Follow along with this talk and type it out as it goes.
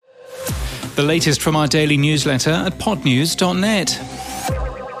The latest from our daily newsletter at podnews.net.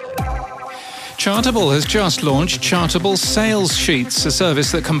 Chartable has just launched Chartable Sales Sheets, a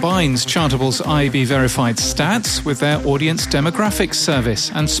service that combines Chartable's IAB-verified stats with their audience demographics service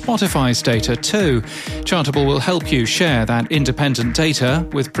and Spotify's data too. Chartable will help you share that independent data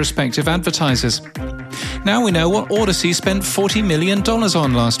with prospective advertisers. Now we know what Odyssey spent $40 million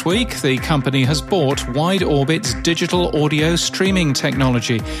on last week. The company has bought Wide Orbit's digital audio streaming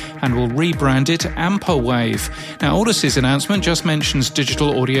technology and will rebrand it Amperwave. Now, Odyssey's announcement just mentions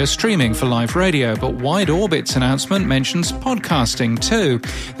digital audio streaming for live radio, but Wide Orbit's announcement mentions podcasting too.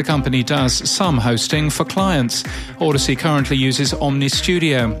 The company does some hosting for clients. Odyssey currently uses Omni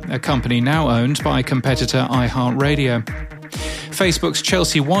Studio, a company now owned by competitor iHeartRadio. Facebook's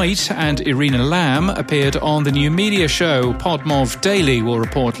Chelsea White and Irina Lamb appeared on the new media show Podmov Daily will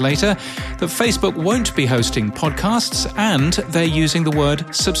report later that Facebook won't be hosting podcasts and they're using the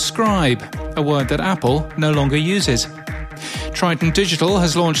word subscribe, a word that Apple no longer uses. Triton Digital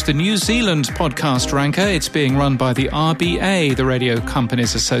has launched the New Zealand podcast ranker. It's being run by the RBA, the Radio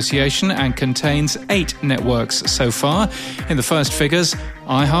Companies Association, and contains 8 networks so far. In the first figures,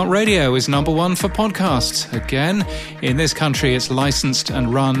 iHeartRadio is number 1 for podcasts. Again, in this country, it's licensed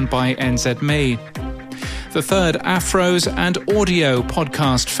and run by NZME. The third Afros and Audio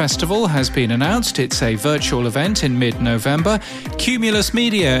Podcast Festival has been announced. It's a virtual event in mid-November. Cumulus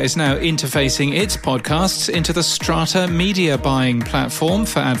Media is now interfacing its podcasts into the Strata media buying platform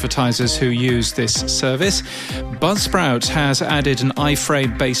for advertisers who use this service. Buzzsprout has added an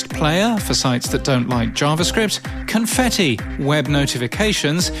iframe-based player for sites that don't like JavaScript, Confetti, web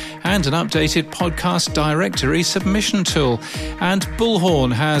notifications, and an updated podcast directory submission tool. And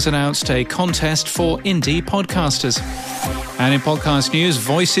Bullhorn has announced a contest for indie podcasters. And in podcast news,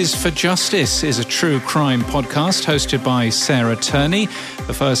 Voices for Justice is a true crime podcast hosted by Sarah Turney.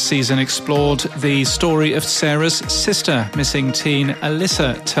 The first season explored the story of Sarah's sister, missing teen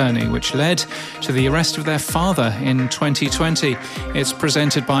Alyssa Turney, which led to the arrest of their father in 2020. It's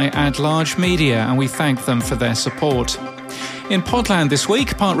presented by At Large Media, and we thank them for their support. In Podland this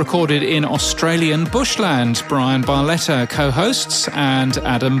week, part recorded in Australian bushland, Brian Barletta co-hosts and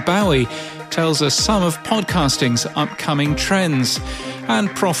Adam Bowie tells us some of podcasting's upcoming trends. And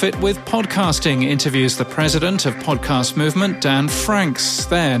Profit with Podcasting interviews the president of Podcast Movement, Dan Franks.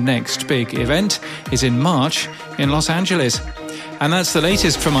 Their next big event is in March in Los Angeles. And that's the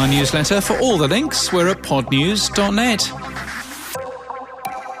latest from our newsletter. For all the links, we're at podnews.net.